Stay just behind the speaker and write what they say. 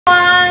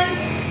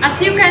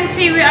you can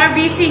see, we are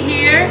busy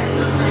here.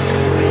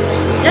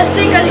 Just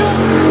take a look.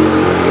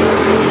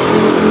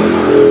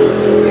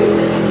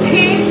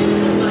 See?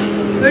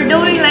 We're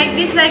doing like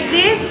this, like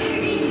this.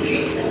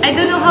 I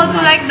don't know how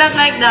to like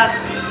that.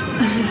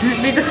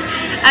 Because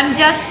I'm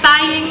just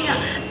tying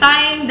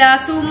the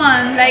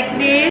suman like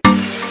this.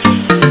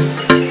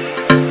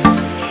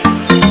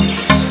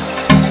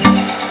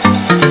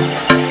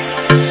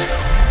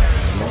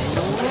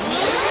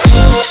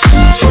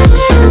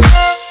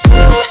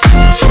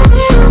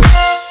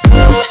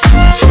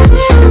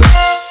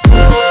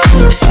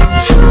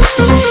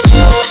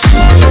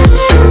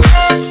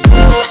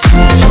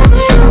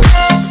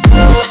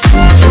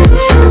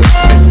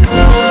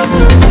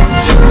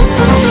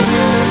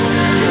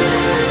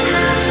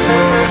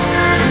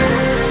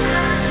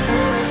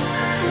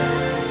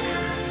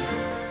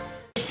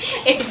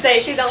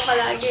 Excited ako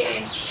palagi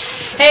eh.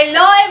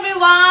 Hello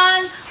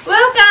everyone!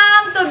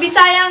 Welcome to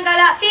Bisayang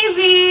Gala TV!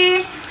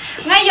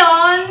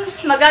 Ngayon,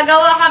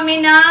 magagawa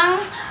kami ng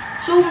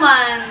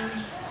suman.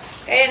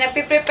 Kaya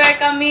nagpiprepare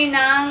kami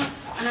ng,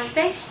 anong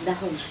te?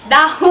 Dahon.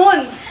 Dahon!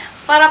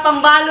 Para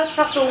pangbalot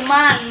sa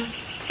suman.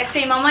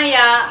 Kasi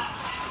mamaya,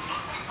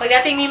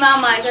 pagdating ni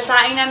mama,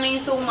 isasaing namin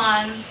yung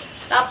suman.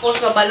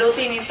 Tapos,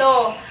 babalutin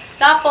ito.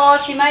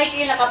 Tapos, si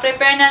Mikey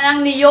nakaprepare na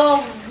ng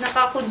niyog.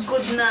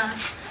 Nakakudkud na.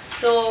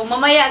 So,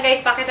 mamaya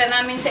guys, pakita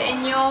namin sa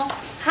inyo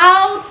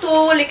how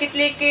to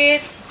likit-likit.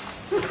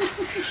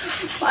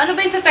 Ano ba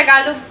yung sa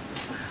Tagalog?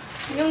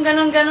 Yung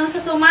ganon-ganon sa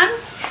suman?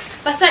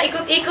 Basta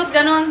ikot-ikot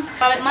ganon.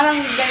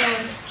 Malang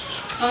ganon.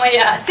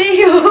 Mamaya,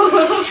 see you!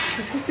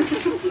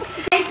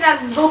 Guys,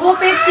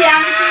 naggugupit si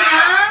Auntie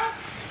ng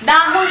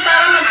dahon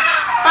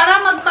para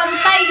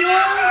magpantay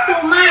yung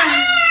suman.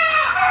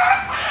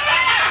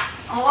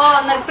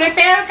 Oo,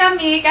 nag-prepare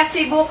kami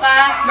kasi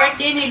bukas,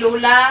 birthday ni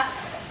Lola.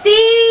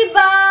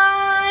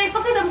 Tibay!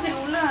 Pakita mo si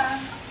Lola.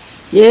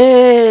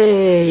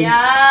 Yay!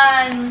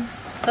 Yan.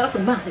 Sarap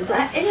ba?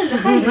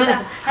 Hi vlog.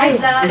 Hi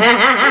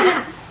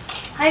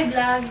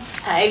vlog.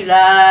 Hi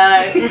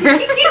vlog.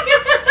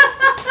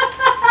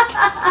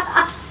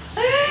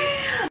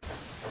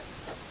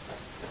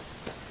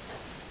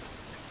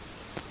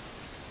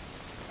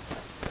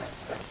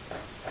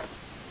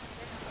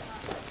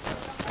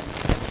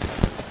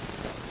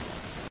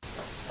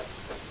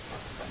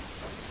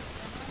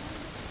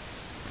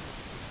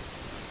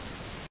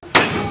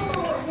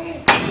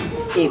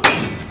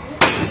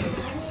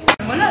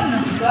 Wala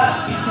na.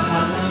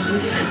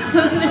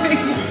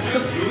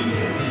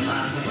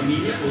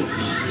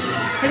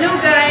 Hello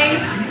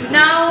guys.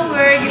 Now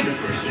we're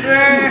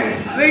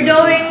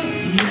doing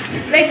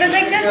like that.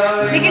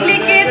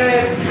 Likit-likit.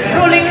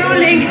 Rolling.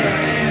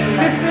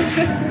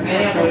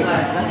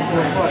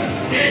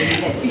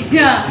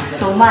 Yeah.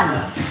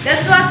 Suman.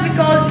 That's what we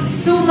call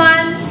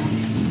suman.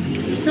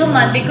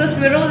 Suman because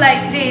we roll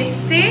like this.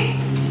 See?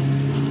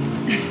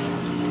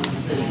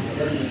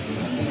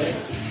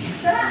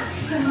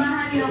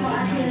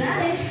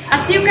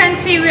 As you can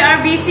see, we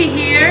are busy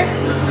here.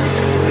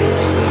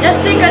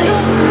 Just take a look.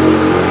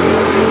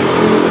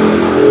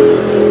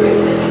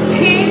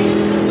 See?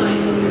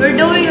 We're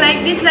doing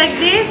like this.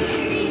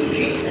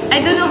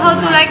 I don't know how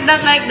to like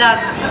that.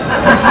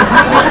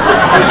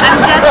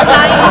 I'm just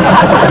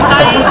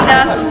tying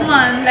the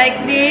suman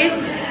like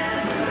this.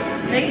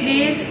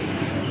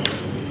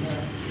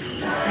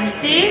 You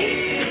see?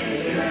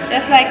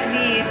 Just like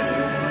this.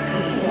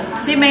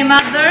 See my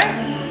mother?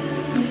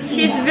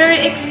 She's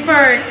very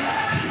expert.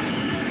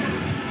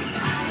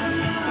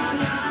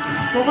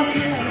 Focus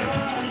mo lang.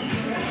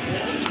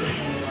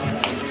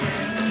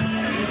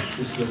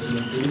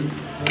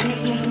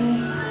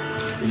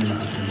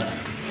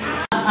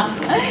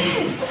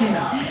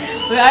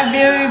 We are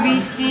very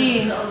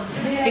busy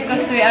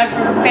because we are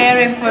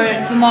preparing for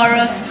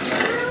tomorrow's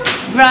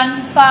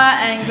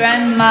grandpa and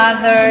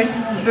grandmother's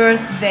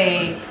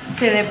birthday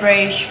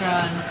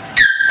celebration.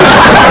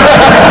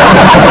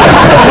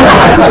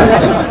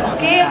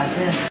 Okay?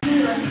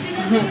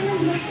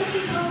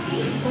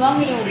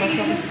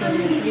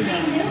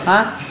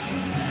 Ha?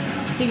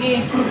 Sige.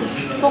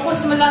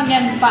 Focus mo lang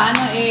yan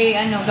paano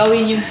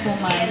gawin yung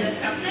suman.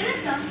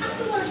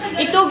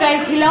 Ito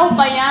guys, hilaw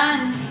pa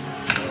yan.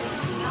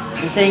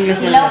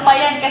 Hilaw pa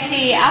yan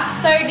kasi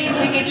after this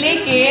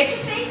likit-likit,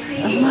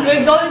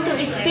 we're going to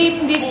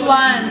steam this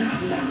one.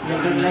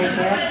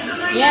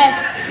 Yes.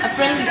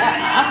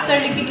 After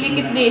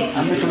likit-likit this.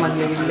 Ano ito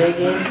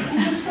magligid-ligid?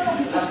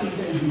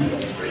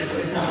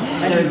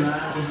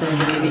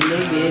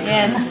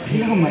 Yes.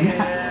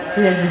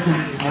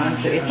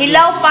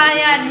 Hilaw pa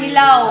yan,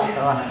 hilaw.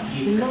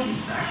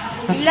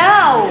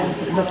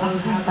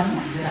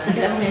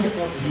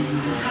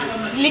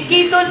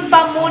 Likiton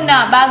pa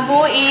muna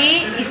bago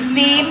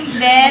i-steam,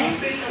 then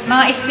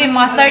mga steam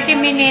mga 30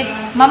 minutes.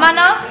 Mama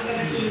no?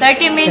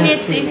 30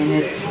 minutes.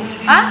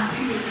 Ha?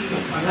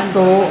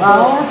 2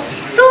 hours.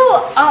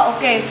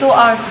 Okay, 2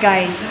 hours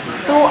guys.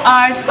 2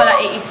 hours para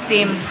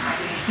i-steam.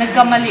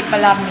 Nagkamali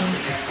pala kami.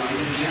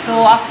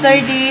 So after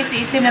this,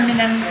 i-steam namin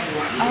ng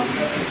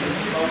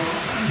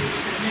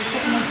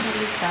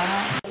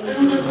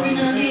Anong gagawin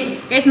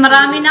natin? Guys,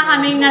 marami na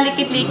kaming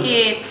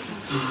nalikit-likit.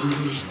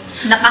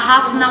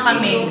 Naka-half na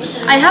kami.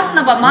 Ay, half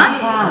na ba, ma?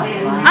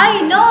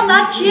 Ay, no,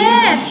 not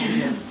yet.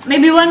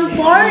 Maybe 1/4.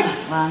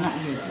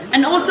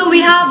 And also,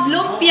 we have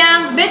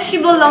lumpiang,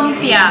 vegetable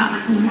lumpia.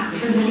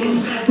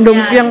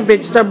 Lumpiang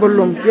vegetable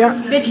lumpia.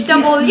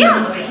 Vegetable,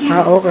 yeah.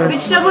 Ah, okay.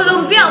 Vegetable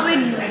lumpia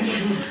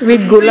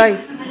With gulay.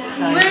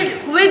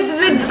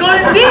 with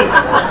corned beef.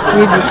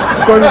 With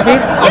corned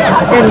beef?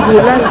 Yes. And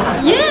gulay?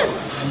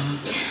 Yes.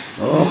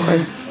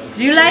 Okay.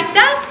 Do you like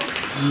that?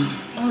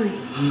 Oh,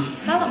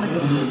 tama ba?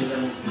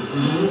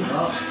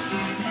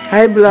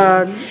 Hi,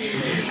 vlog.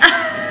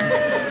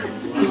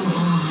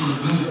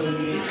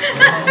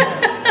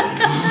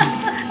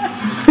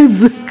 Hi,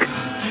 vlog.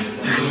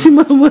 Si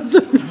mama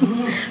sabi.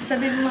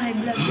 Sabi mo, high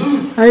blood.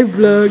 Hi,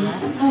 vlog.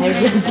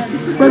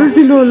 Parang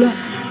si Lola.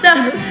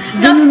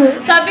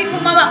 Sabi ko,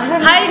 mama,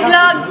 high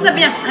vlog.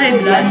 Sabi niya, high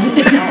blood.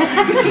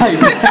 High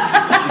blood.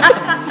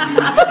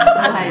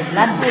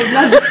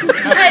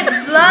 High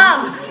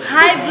vlog.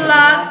 High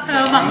vlog.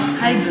 Mama,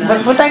 high vlog.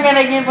 Pagputang ka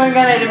nag-ipon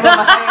ka na, di ba?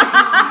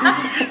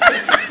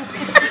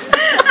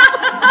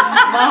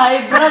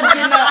 Ma-high blood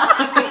ka na.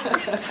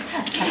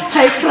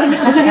 High blood.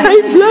 Hi,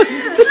 vlog.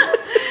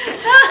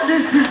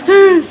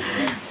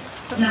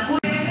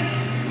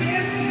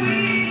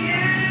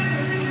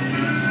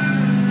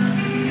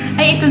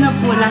 Ay, ito na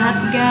po lahat,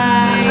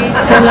 guys.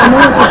 Kala mo,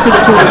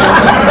 picture.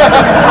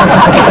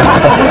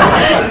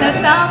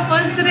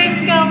 Natapos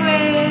rin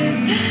kami.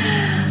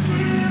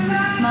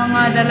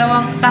 Mga 3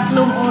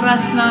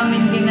 oras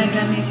namin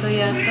ginaganito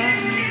yata.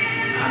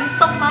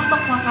 Antok na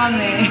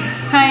kami.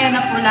 Kaya na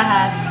po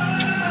lahat.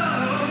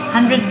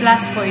 100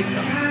 plus po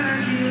ito.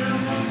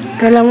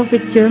 Kala mo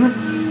picture?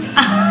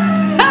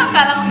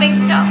 Kala ko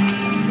picture.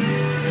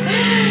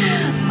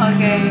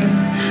 Okay.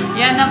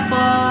 Yan na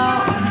po.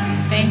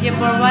 Thank you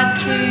for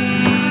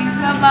watching.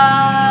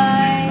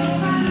 Bye-bye.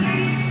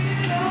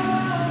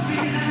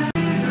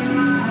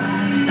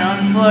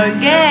 Don't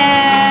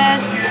forget,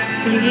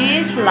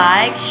 please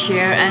like,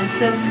 share, and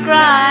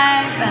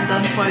subscribe. And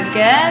don't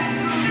forget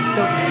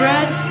to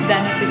press the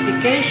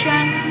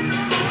notification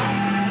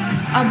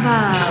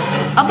above.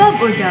 Above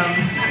or down?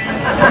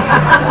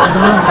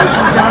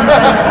 Down the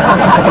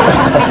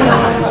notification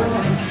below.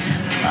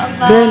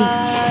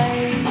 Bye-bye.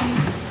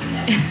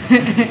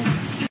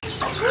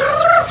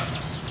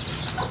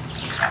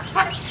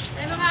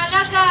 Ay, mga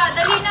alaga,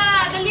 dali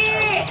na,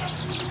 dali!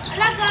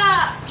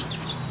 Alaga!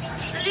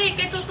 Dali,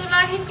 kay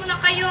tutulahin ko na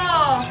kayo.